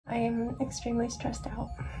I am extremely stressed out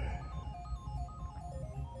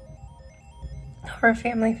over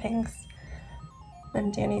family things,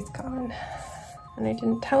 and Danny's gone. And I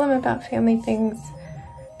didn't tell him about family things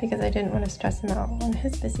because I didn't want to stress him out on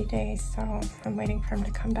his busy days, so I'm waiting for him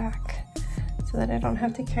to come back so that I don't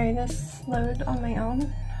have to carry this load on my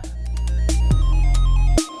own.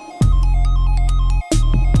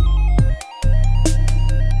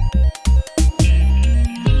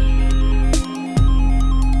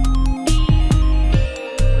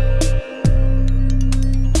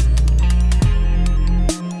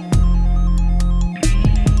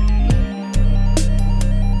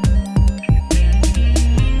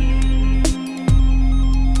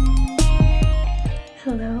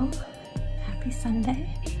 Hello, happy Sunday.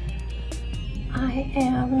 I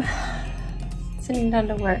am sitting down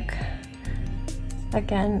to work.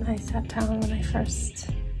 Again, I sat down when I first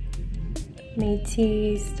made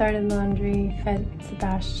tea, started laundry, fed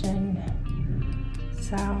Sebastian.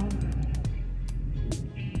 So,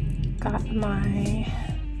 got my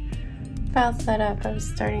file set up. I was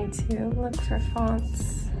starting to look for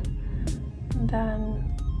fonts. And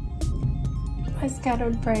then my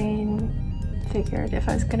scattered brain figured if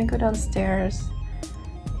I was gonna go downstairs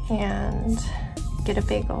and get a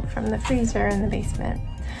bagel from the freezer in the basement,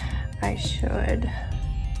 I should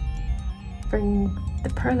bring the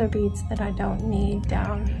perler beads that I don't need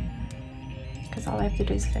down, because all I have to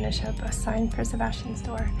do is finish up a sign for Sebastian's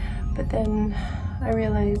door. But then I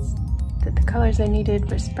realized that the colors I needed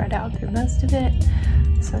were spread out through most of it,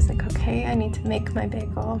 so I was like, okay, I need to make my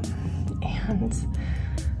bagel and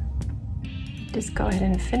just go ahead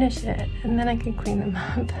and finish it, and then I can clean them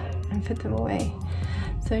up and put them away.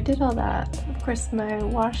 So I did all that. Of course, my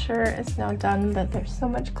washer is now done, but there's so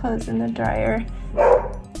much clothes in the dryer.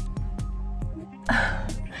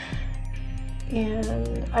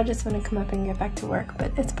 And I just want to come up and get back to work,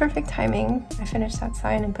 but it's perfect timing. I finished that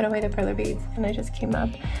sign and put away the perler beads, and I just came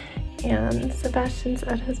up, and Sebastian's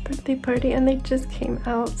at his birthday party, and they just came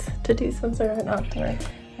out to do some sort of an outdoor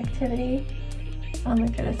activity. Oh my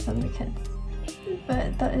goodness, some of the kids.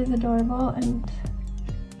 But that is adorable, and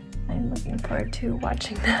I'm looking forward to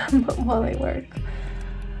watching them while I work.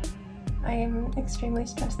 I am extremely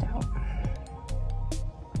stressed out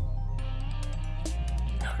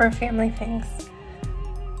over family things,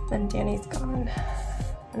 and Danny's gone.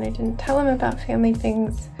 And I didn't tell him about family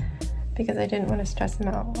things because I didn't want to stress him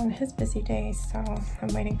out on his busy days, so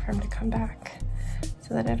I'm waiting for him to come back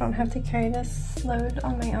so that I don't have to carry this load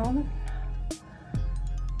on my own.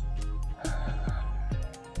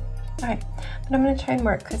 Alright, but I'm going to try and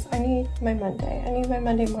work because I need my Monday. I need my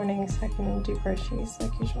Monday morning so I can do groceries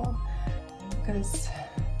like usual, because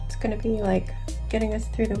it's going to be like getting us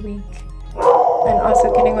through the week and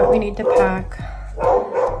also getting what we need to pack.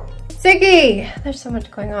 Ziggy! There's so much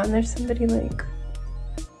going on. There's somebody like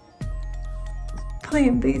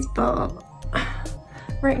playing baseball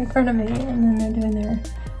right in front of me, and then they're doing their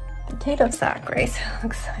potato sack race, it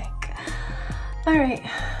looks like. Alright,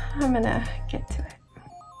 I'm going to get to it.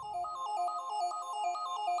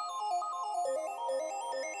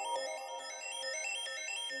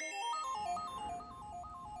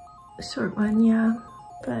 Short one, yeah,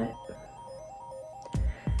 but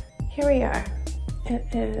here we are.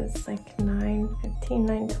 It is like 9:15,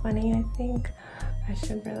 9:20, I think. I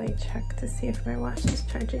should really check to see if my watch is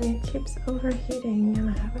charging. It keeps overheating, and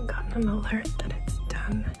I haven't gotten an alert that it's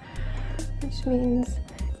done, which means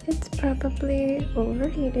it's probably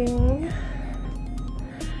overheating.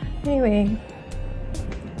 Anyway,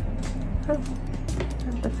 oh, I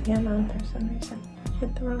have the fan on for some reason. I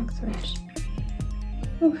hit the wrong switch.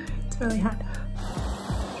 Ooh, it's really hot.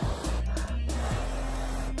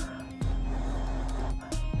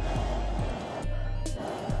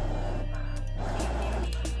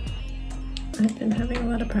 I've been having a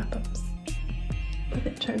lot of problems with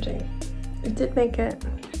it charging. It did make it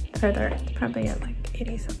further. It's probably at like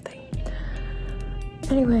 80 something.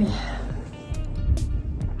 Anyway,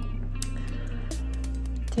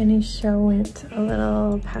 Danny's show went a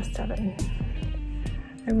little past 7.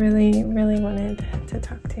 I really wanted to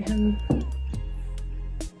talk to him,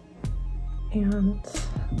 and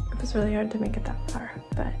it was really hard to make it that far,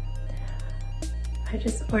 but I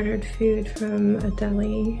just ordered food from a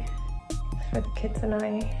deli for the kids and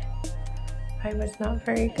I was not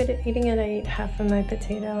very good at eating it. I ate half of my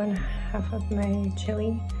potato and half of my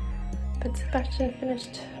chili, but Sebastian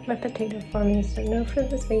finished my potato for me, so no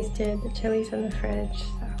food was wasted. The chili's in the fridge,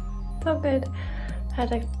 so it's all good. I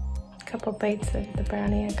had a couple bites of the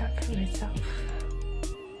brownie I got for myself.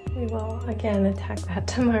 We will again attack that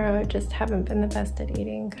tomorrow. I just haven't been the best at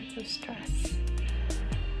eating because of stress.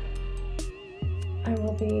 I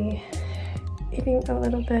will be eating a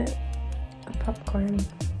little bit of popcorn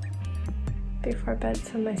before bed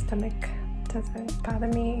so my stomach doesn't bother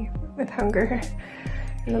me with hunger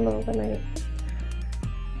in the middle of the night.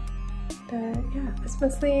 But yeah, it's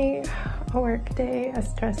mostly a work day, a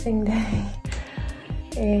stressing day,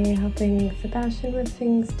 a helping Sebastian with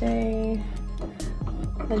things day.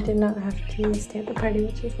 I did not have to stay at the party,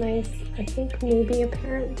 which is nice. I think maybe a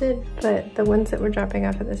parent did, but the ones that were dropping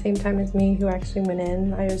off at the same time as me who actually went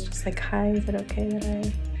in, I was just like, hi, is it okay that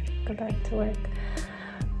I go back to work?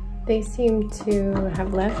 They seem to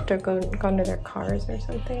have left or gone to their cars or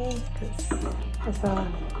something, because I saw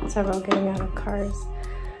several getting out of cars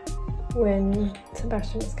when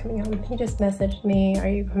Sebastian was coming home. He just messaged me, are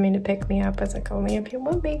you coming to pick me up? I was like, only if you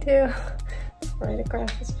want me to. It's right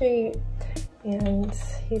across the street. And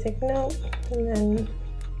he's like, no. And then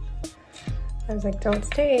I was like, don't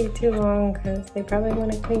stay too long because they probably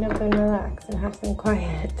want to clean up and relax and have some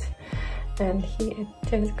quiet. And he,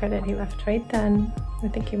 to his credit, he left right then. I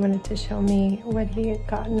think he wanted to show me what he had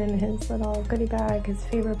gotten in his little goodie bag, his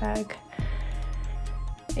favor bag,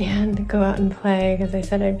 and go out and play because I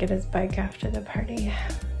said I'd get his bike after the party.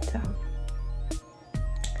 So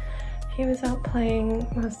he was out playing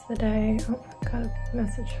most of the day. Oh, I got a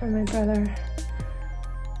message from my brother.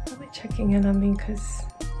 Probably checking in on me because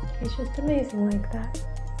he's just amazing like that.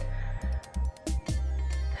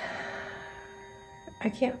 I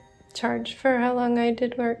can't charge for how long I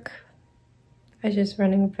did work. I was just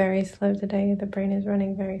running very slow today. The brain is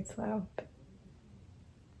running very slow, but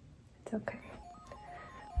it's okay.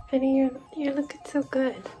 Vinny, you're looking so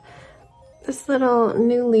good. This little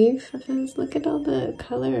new leaf of his, look at all the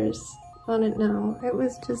colors on it now. It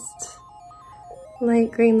was just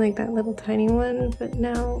light green like that little tiny one, but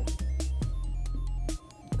now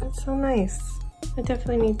it's so nice. I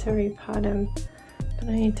definitely need to repot him, but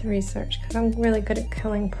I need to research because I'm really good at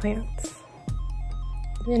killing plants.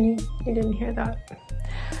 Vinny, you didn't hear that.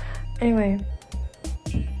 Anyway,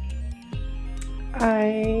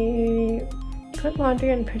 I put laundry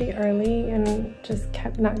in pretty early and just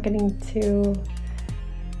kept not getting to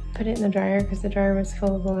put it in the dryer because the dryer was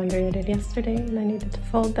full of laundry I did yesterday and I needed to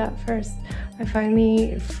fold that first. I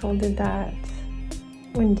finally folded that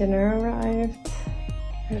when dinner arrived.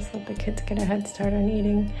 I just let the kids get a head start on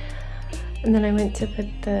eating. And then I went to put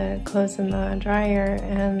the clothes in the dryer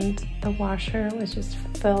and the washer was just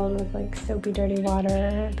filled with like soapy dirty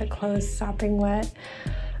water, the clothes sopping wet.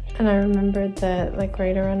 And I remembered that like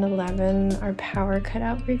right around 11 our power cut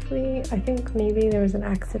out briefly. I think maybe there was an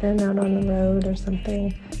accident out on the road or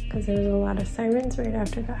something because there was a lot of sirens right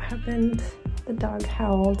after that happened. The dog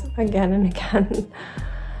howled again and again.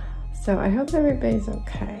 So I hope everybody's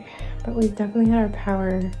okay. But we've definitely had our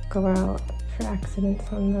power go out for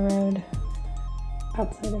accidents on the road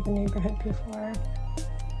outside of the neighborhood before.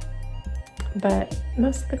 But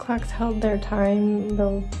most of the clocks held their time,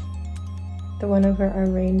 though the one over our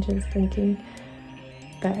range is blinking.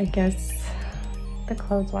 But I guess the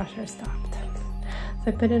clothes washer stopped. So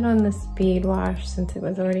I put it on the speed wash since it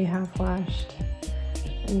was already half washed.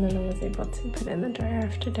 And then I was able to put it in the dryer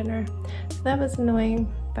after dinner. So that was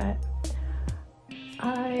annoying, but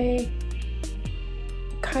I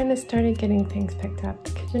kind of started getting things picked up.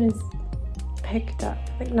 The kitchen is picked up,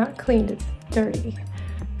 like not cleaned, it's dirty,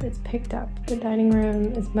 but it's picked up. The dining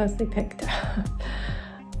room is mostly picked up.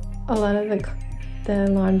 A lot of the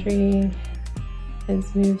laundry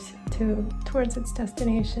is moved towards its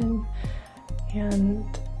destination, and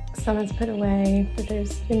some is put away, but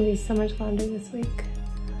there's gonna be so much laundry this week.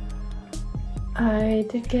 I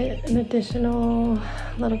did get an additional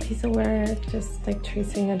little piece of work, just like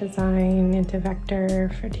tracing a design into vector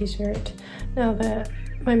for a t-shirt. Now that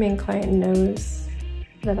my main client knows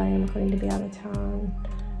that I am going to be out of town,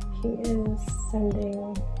 he is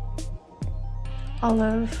sending all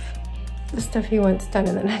of the stuff he wants done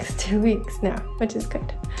in the next 2 weeks now, which is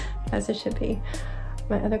good, as it should be.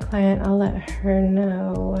 My other client, I'll let her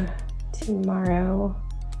know tomorrow,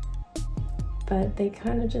 but they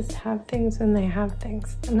kind of just have things when they have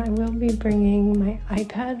things. And I will be bringing my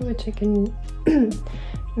iPad, which I can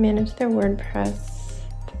manage their WordPress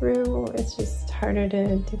through. It's just harder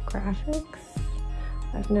to do graphics.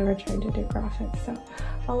 I've never tried to do graphics, so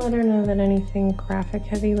I'll let her know that anything graphic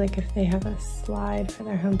heavy, like if they have a slide for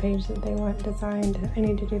their homepage that they want designed, I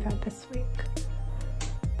need to do that this week.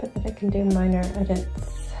 But that I can do minor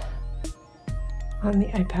edits on the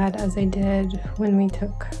iPad as I did when we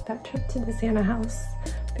took that trip to the Santa house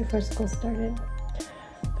before school started.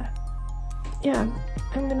 But yeah,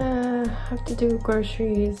 I'm gonna have to do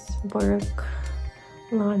groceries, work,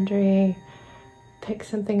 laundry, pick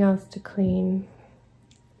something else to clean.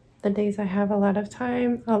 The days I have a lot of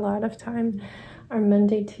time are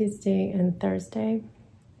Monday, Tuesday, and Thursday.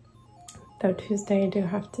 Though Tuesday I do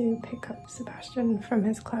have to pick up Sebastian from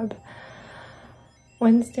his club.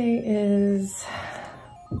 Wednesday is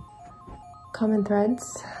Common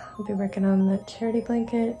Threads. I'll be working on the charity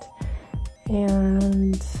blanket.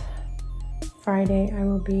 And Friday I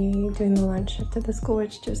will be doing the lunch shift at the school,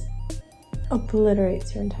 which just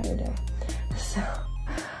obliterates your entire day. So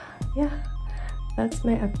yeah, that's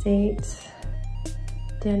my update.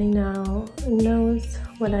 Danny now knows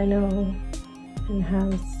what I know and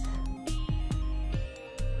has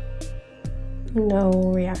no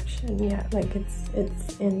reaction yet. Like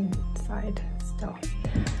it's inside still.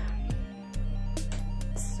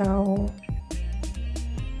 So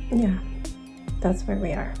yeah, that's where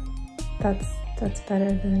we are. That's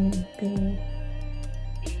better than being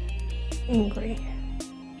angry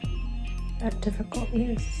at difficult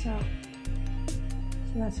news. So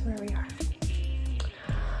that's where we are.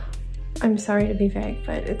 I'm sorry to be vague,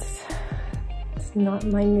 but it's not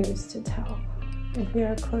my news to tell. If we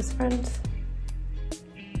are close friends,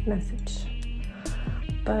 message.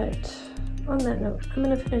 But on that note, I'm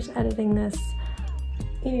gonna finish editing this,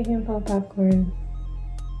 eat a handful of popcorn,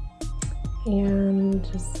 and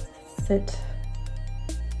just sit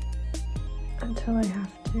until I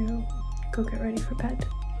have to go get ready for bed.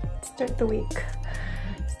 Start the week.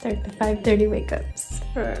 Start the 5:30 wake ups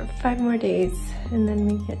for 5 more days, and then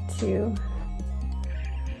we get to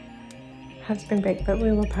have spring break, but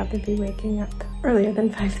we will probably be waking up earlier than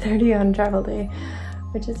 5:30 on travel day,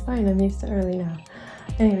 which is fine. I'm used to early now.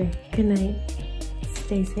 Anyway, good night.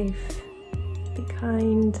 Stay safe. Be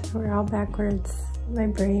kind. We're all backwards. My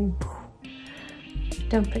brain.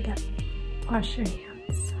 Don't forget, wash your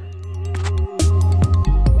hands.